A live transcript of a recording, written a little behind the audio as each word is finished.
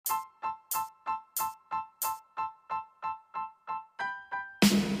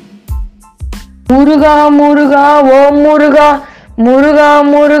முருகா முருகா ஓம் முருகா, முருகா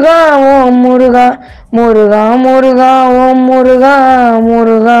முருகா ஓம் முருகா, முருகா முருகா ஓம் முருகா,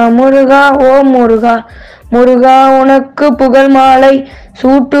 முருகா முருகா ஓம் முருகா. முருகா உனக்கு புகழ் மாலை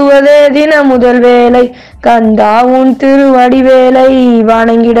சூட்டுவதே தின முதல் வேலை, கந்தா உன் திருவடிவேலை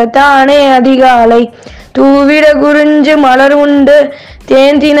வணங்கிடத்தானே அதிகாலை. தூவிட குறிஞ்சு மலர் உண்டு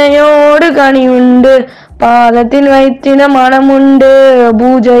தேந்தினையோடு கனி உண்டு, பாதத்தில் வைத்தின மனமுண்டு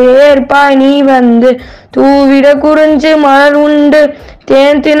பூஜையை ஏற்பாய் நீ வந்து. தூவிட குறிஞ்சு மலர் உண்டு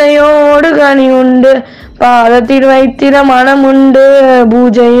தேந்தினையோடு கனி உண்டு, பாதத்தில் வைத்தின மனமுண்டு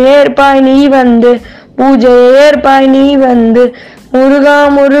பூஜையை ஏற்பாய் நீ வந்து, பூஜையை ஏற்பாய் நீ வந்து. முருகா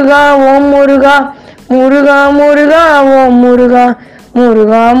முருகா ஓம் முருகா, முருகா முருகா ஓம் முருகா,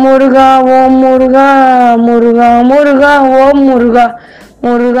 முருகா முருகா ஓம் முருகா, முருகா முருகா ஓம் முருகா,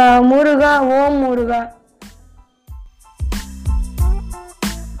 முருகா முருகா ஓம் முருகா.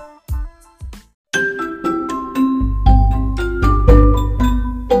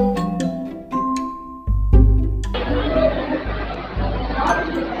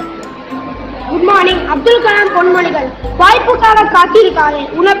 Good morning. அப்துல் கலாம் பொன்மொழிகள். வாய்ப்புக்காக காத்திருக்காதே,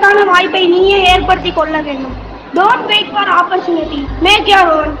 உனக்கான வாய்ப்பை நீயே ஏற்படுத்திக் கொள்ள வேண்டும். Don't wait for opportunity, make your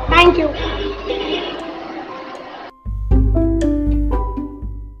own. Thank you.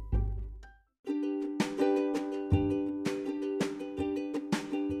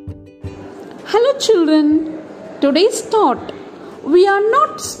 Hello children, today's thought: we are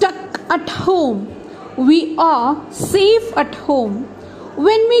not stuck at home, we are safe at home.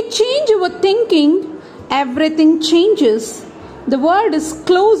 When we change our thinking, everything changes. The world is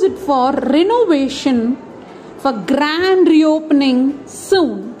closed for renovation, for grand reopening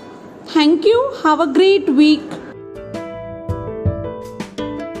soon. Thank you. Have a great week.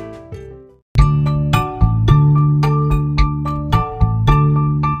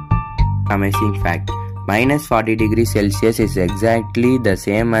 Amazing fact: minus 40 degrees Celsius is exactly the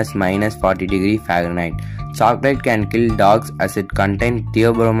same as minus 40 degrees Fahrenheit. Chocolate can kill dogs as it contains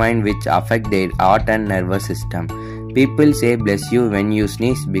theobromine, which affect their heart and nervous system. People say bless you when you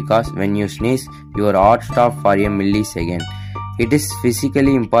sneeze because when you sneeze, your heart stops for a millisecond. It is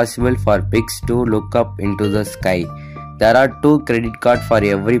physically impossible for pigs to look up into the sky. There are 2 credit cards for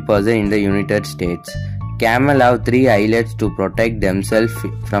every person in the United States. Camels have 3 eyelets to protect themselves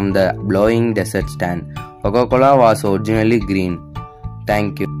from the blowing desert sand. Coca-Cola was originally green.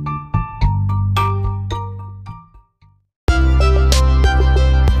 Thank you.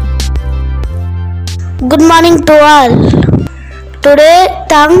 Good morning to all. Today,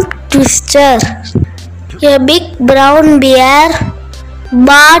 tongue twister. A big brown bear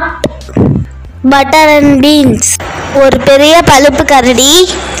bought butter and beans. ஒரு பெரிய பழுப்பு கரடி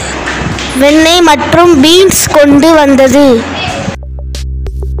வெண்ணெய் மற்றும் beans கொண்டு வந்தது.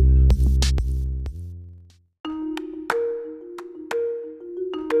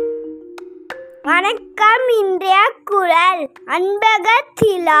 வணக்கம். இன்றைய குறள்: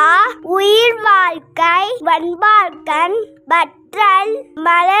 அன்பகத்திலா உயிர் வாழ்க்கை வன்பார்க்கன் பற்றல்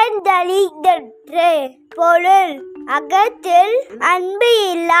மலர்ந்தளிதற்று. பொருள்: அகத்தில் அன்பு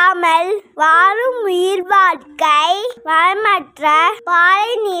இல்லாமல் வாழும் உயிர் வாழ்க்கை வளமற்ற பாலை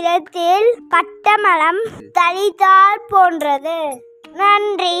நிலத்தில் பட்டமலம் தளித்தார் போன்றது.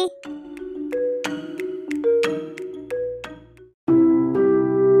 நன்றி.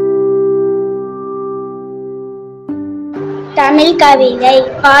 தமிழ் கவிதை.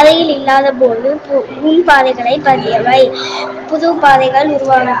 பாதையில் இல்லாத போது முன் பாதைகளை பதியவை, புது பாதைகள்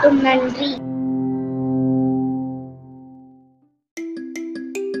உருவாகட்டும். நன்றி.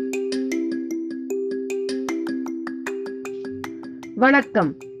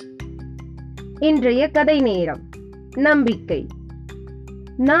 வணக்கம். இன்றைய கதை நேரம். நம்பிக்கை.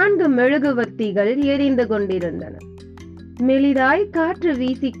 4 மெழுகுவர்த்திகள் எரிந்து கொண்டிருந்தன. மெலிதாய் காற்று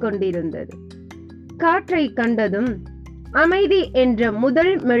வீசிக்கொண்டிருந்தது. காற்றை கண்டதும் அமைதி என்ற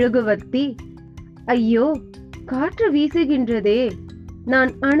முதல் மெழுகுவர்த்தி, ஐயோ காற்று வீசுகின்றதே,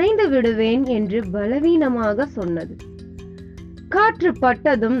 நான் அணைந்து விடுவேன் என்று பலவீனமாக சொன்னது. காற்று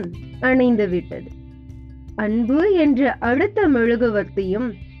பட்டதும் அணைந்து விட்டது. அன்பு என்ற அடுத்த மெழுகுவர்த்தியும்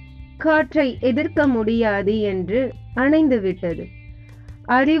காற்றை எதிர்க்க முடியாது என்று அணைந்து விட்டது.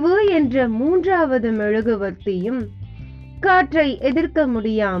 அறிவு என்ற 3வது மெழுகுவர்த்தியும் காற்றை எதிர்க்க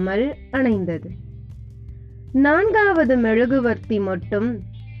முடியாமல் அணைந்தது. 4வது மெழுகுவர்த்தி மட்டும்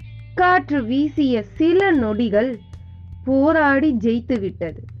காற்று வீசிய சில நொடிகள் போராடி ஜெயித்து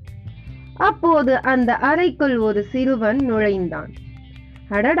விட்டது. அப்போது அந்த அறைக்குள் ஒரு சிறுவன் நுழைந்தான்.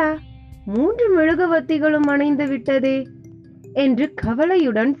 அடடா, 3 மெழுகுவர்த்திகளும் அணைந்து விட்டதே என்று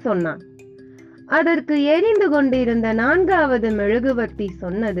கவலையுடன் சொன்னான். அதற்கு எரிந்து கொண்டிருந்த 4வது மெழுகுவர்த்தி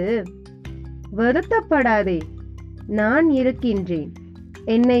சொன்னது, வருத்தப்படாதே, நான் இருக்கின்றேன்.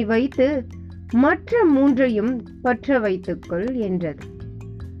 என்னை வைத்து மற்ற 3ஐயும் பற்ற வைத்துக்கொள் என்றது.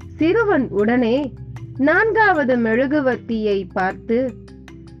 சிறுவன் உடனே 4வது மெழுகுவர்த்தியை பார்த்து,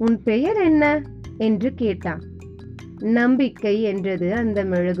 உன் பெயர் என்ன என்று கேட்டான். நம்பிக்கை என்றது அந்த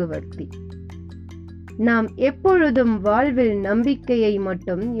மெழுகுவர்த்தி. நாம் எப்பொழுதும் வாழ்வில் நம்பிக்கையை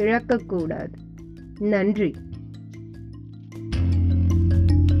மட்டும் இழக்கக்கூடாது. நன்றி.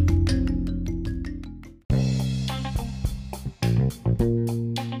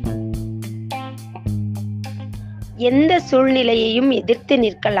 எந்த சூழ்நிலையையும் எதிர்த்து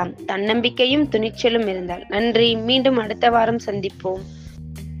நிற்கலாம். தன்னம்பிக்கையும் துணிச்சலும் இருந்தால். நன்றி. மீண்டும் அடுத்த வாரம் சந்திப்போம்.